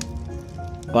Irish.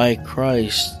 By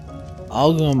Christ,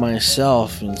 I'll go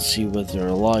myself and see what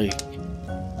they're like.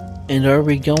 And are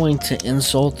we going to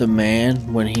insult the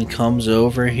man when he comes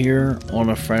over here on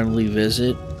a friendly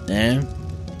visit, eh?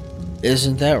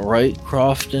 Isn't that right,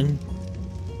 Crofton?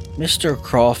 Mr.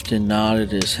 Crofton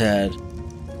nodded his head.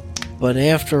 But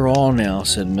after all now,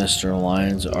 said Mr.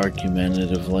 Lyons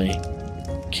argumentatively,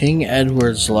 King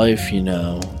Edward's life, you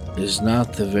know, is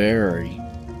not the very.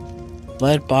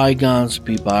 Let bygones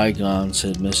be bygones,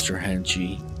 said Mr.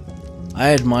 Henchy.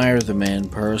 I admire the man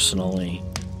personally.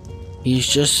 He's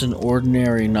just an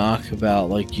ordinary knockabout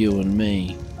like you and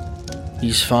me.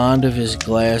 He's fond of his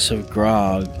glass of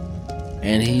grog,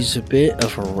 and he's a bit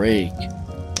of a rake,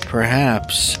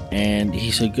 perhaps, and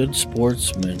he's a good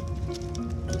sportsman.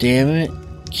 Damn it,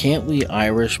 can't we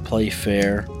Irish play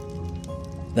fair?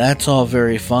 That's all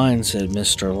very fine, said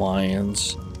Mr.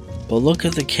 Lyons, but look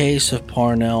at the case of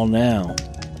Parnell now.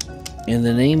 In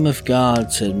the name of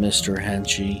God, said Mr.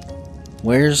 Henchy,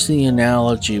 where's the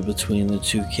analogy between the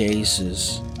two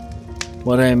cases?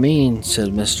 What I mean, said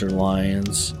Mr.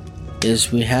 Lyons,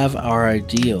 is we have our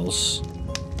ideals.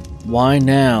 Why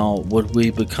now would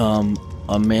we become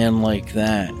a man like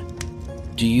that?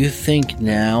 Do you think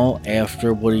now,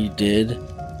 after what he did,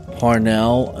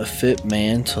 Parnell a fit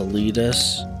man to lead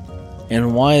us?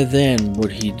 And why then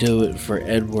would he do it for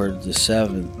Edward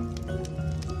VII?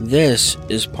 This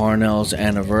is Parnell's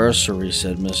anniversary,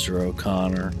 said Mr.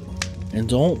 O'Connor, and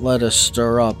don't let us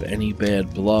stir up any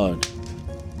bad blood.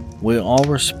 We all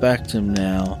respect him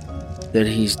now that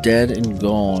he's dead and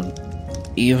gone,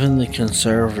 even the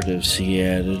conservatives, he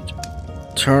added,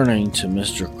 turning to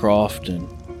Mr. Crofton.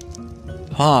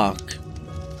 Pock!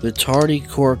 The tardy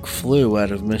cork flew out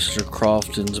of Mr.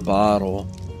 Crofton's bottle.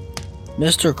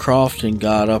 Mr. Crofton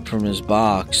got up from his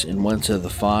box and went to the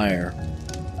fire.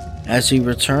 As he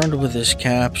returned with his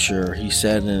capture, he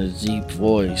said in a deep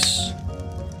voice,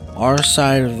 Our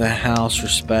side of the house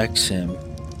respects him,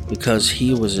 because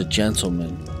he was a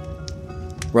gentleman.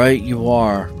 Right you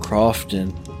are,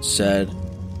 Crofton, said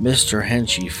Mr.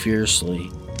 Henchy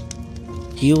fiercely.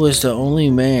 He was the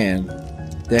only man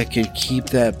that could keep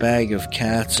that bag of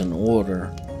cats in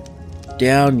order.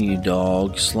 Down, you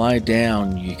dogs, lie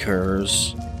down, you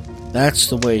curs. That's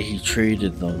the way he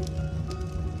treated them.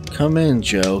 Come in,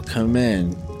 Joe, come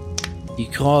in. He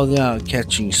called out,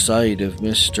 catching sight of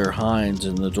Mr. Hines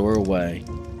in the doorway.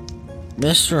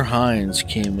 Mr. Hines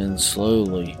came in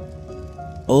slowly.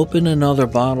 Open another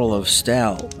bottle of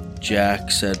stout, Jack,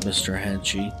 said Mr.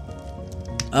 Henchy.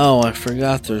 Oh, I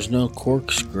forgot there's no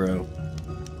corkscrew.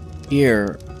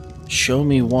 Here, show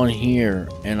me one here,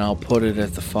 and I'll put it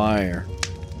at the fire.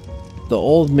 The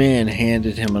old man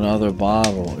handed him another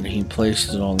bottle, and he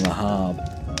placed it on the hob.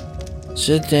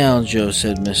 Sit down, Joe,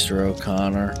 said Mr.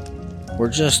 O'Connor. We're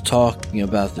just talking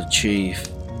about the chief.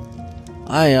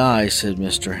 Aye, aye, said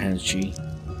Mr. Henchy.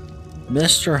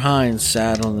 Mr. Hines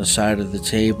sat on the side of the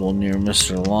table near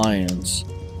Mr. Lyons,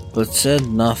 but said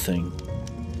nothing.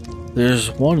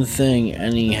 There's one thing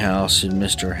anyhow, said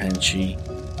Mr. Henchy,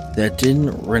 that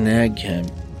didn't renege him.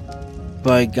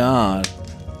 By God,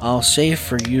 I'll say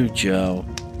for you, Joe,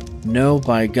 no,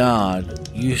 by God,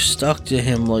 you stuck to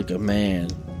him like a man.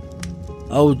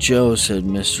 Oh, Joe, said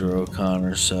Mr.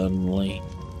 O'Connor suddenly,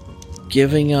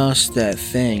 giving us that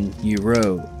thing you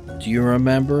wrote, do you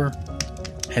remember?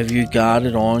 Have you got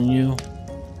it on you?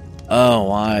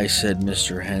 Oh, aye, said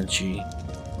Mr. Henchy.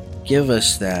 Give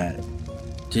us that.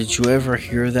 Did you ever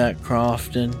hear that,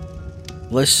 Crofton?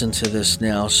 Listen to this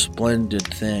now splendid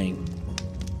thing.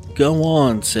 Go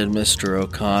on, said Mr.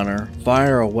 O'Connor.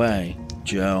 Fire away,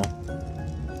 Joe.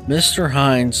 Mr.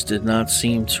 Hines did not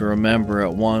seem to remember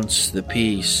at once the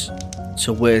piece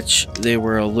to which they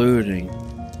were alluding,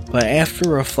 but after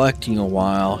reflecting a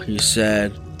while, he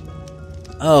said,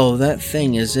 Oh, that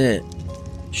thing is it.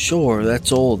 Sure,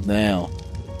 that's old now.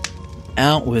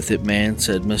 Out with it, man,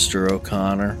 said Mr.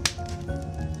 O'Connor.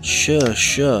 Shuh,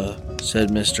 said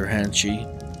Mr. Henchy.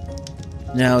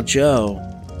 Now, Joe,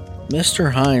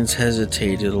 Mr. Hines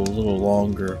hesitated a little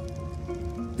longer.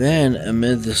 Then,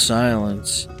 amid the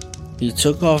silence, he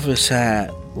took off his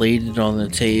hat, laid it on the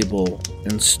table,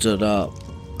 and stood up.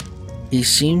 He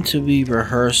seemed to be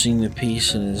rehearsing the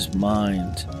piece in his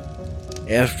mind.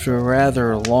 After a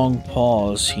rather long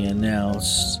pause, he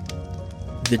announced,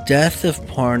 The death of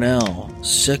Parnell,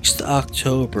 6th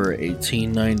October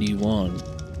 1891.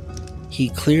 He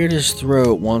cleared his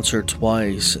throat once or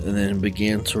twice and then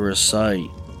began to recite,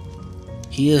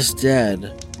 "He is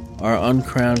dead, our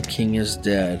uncrowned king is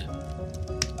dead.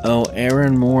 O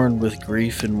Erin mourned with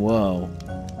grief and woe,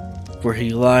 for he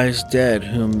lies dead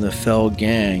whom the fell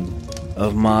gang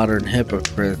of modern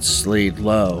hypocrites laid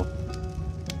low.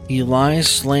 He lies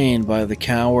slain by the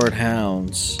coward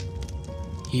hounds,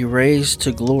 he raised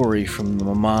to glory from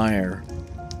the mire.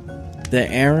 The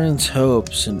Erin's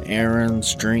hopes and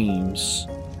Erin's dreams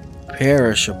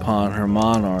perish upon her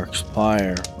monarch's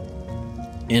pyre.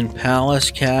 In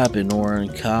palace cabin or in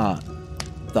cot,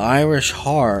 the Irish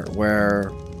heart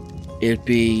where it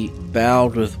be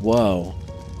bowed with woe,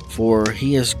 for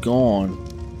he is gone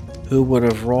who would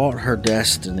have wrought her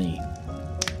destiny.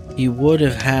 He would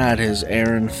have had his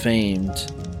Erin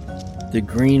famed, the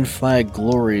green flag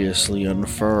gloriously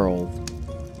unfurled,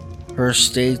 her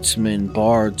statesmen,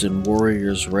 bards, and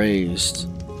warriors raised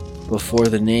before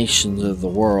the nations of the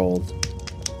world.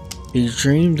 He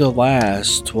dreamed,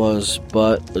 alas, 'twas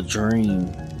but a dream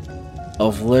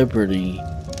of liberty,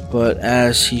 but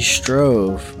as he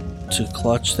strove to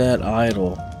clutch that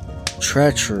idol,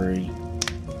 treachery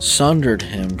sundered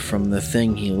him from the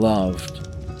thing he loved.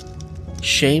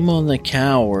 Shame on the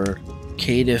coward,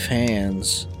 caitiff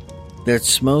hands that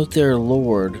smote their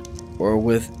lord, or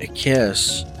with a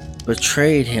kiss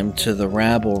betrayed him to the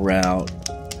rabble rout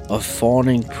of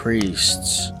fawning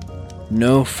priests,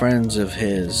 no friends of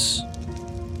his.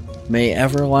 May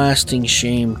everlasting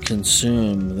shame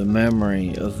consume the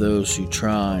memory of those who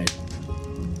tried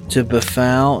to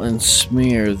befoul and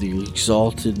smear the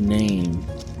exalted name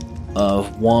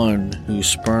of one who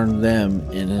spurned them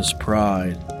in his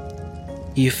pride.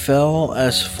 He fell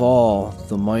as fall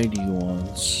the mighty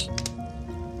ones,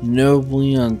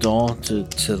 nobly undaunted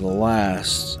to the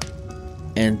last,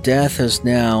 and death has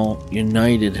now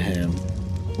united him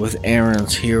with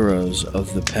Erin's heroes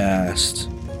of the past.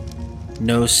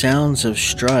 No sounds of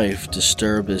strife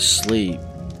disturb his sleep,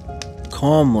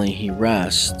 calmly he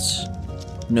rests.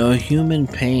 No human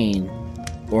pain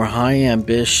or high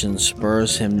ambition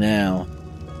spurs him now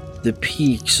the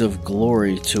peaks of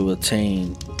glory to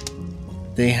attain.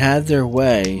 They had their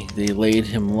way, they laid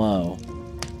him low,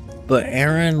 but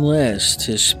Erin list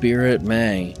his spirit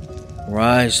may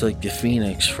rise like the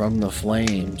phoenix from the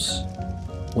flames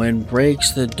when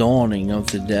breaks the dawning of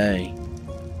the day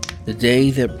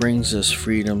that brings us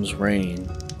freedom's reign.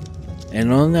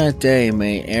 And on that day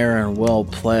may Erin well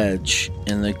pledge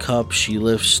in the cup she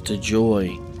lifts to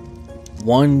joy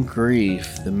one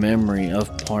grief, the memory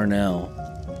of Parnell.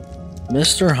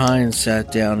 Mr. Hynes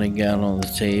sat down again on the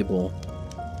table.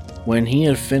 When he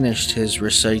had finished his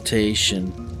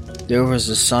recitation, there was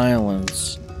a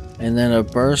silence, and then a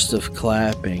burst of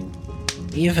clapping.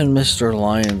 Even Mr.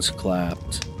 Lyons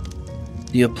clapped.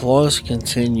 The applause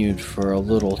continued for a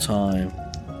little time.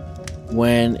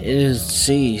 When it had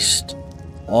ceased,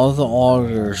 all the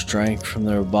auditors drank from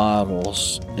their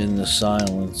bottles in the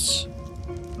silence.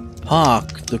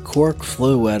 Pock, the cork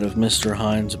flew out of Mr.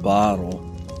 Hynes' bottle,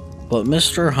 but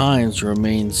Mr. Hynes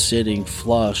remained sitting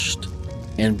flushed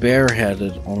and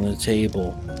bareheaded on the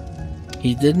table.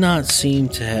 He did not seem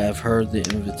to have heard the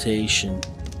invitation.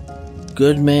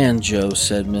 "Good man, Joe,"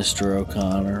 said Mr.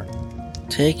 O'Connor,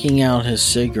 taking out his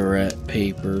cigarette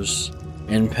papers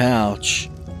and pouch,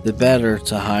 the better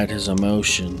to hide his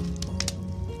emotion.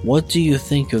 "What do you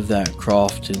think of that,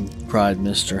 Crofton?" cried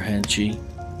Mr. Henchy.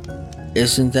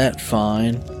 "Isn't that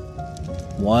fine?"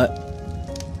 "What?"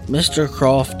 Mr.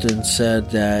 Crofton said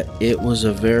that it was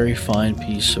a very fine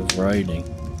piece of writing.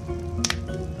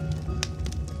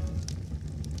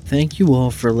 Thank you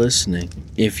all for listening.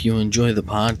 If you enjoy the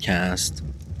podcast,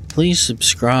 please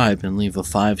subscribe and leave a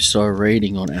 5-star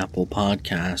rating on Apple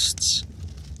Podcasts.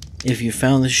 If you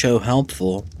found the show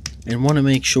helpful and want to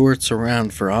make sure it's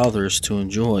around for others to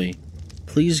enjoy,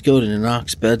 please go to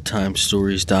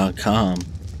knoxbedtimestories.com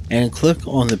and click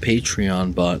on the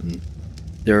Patreon button.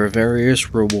 There are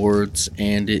various rewards,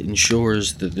 and it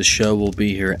ensures that the show will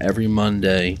be here every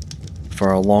Monday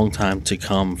for a long time to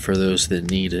come for those that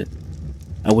need it.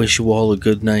 I wish you all a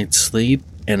good night's sleep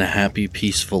and a happy,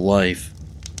 peaceful life.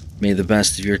 May the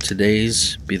best of your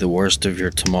todays be the worst of your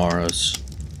tomorrows.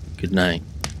 Good night.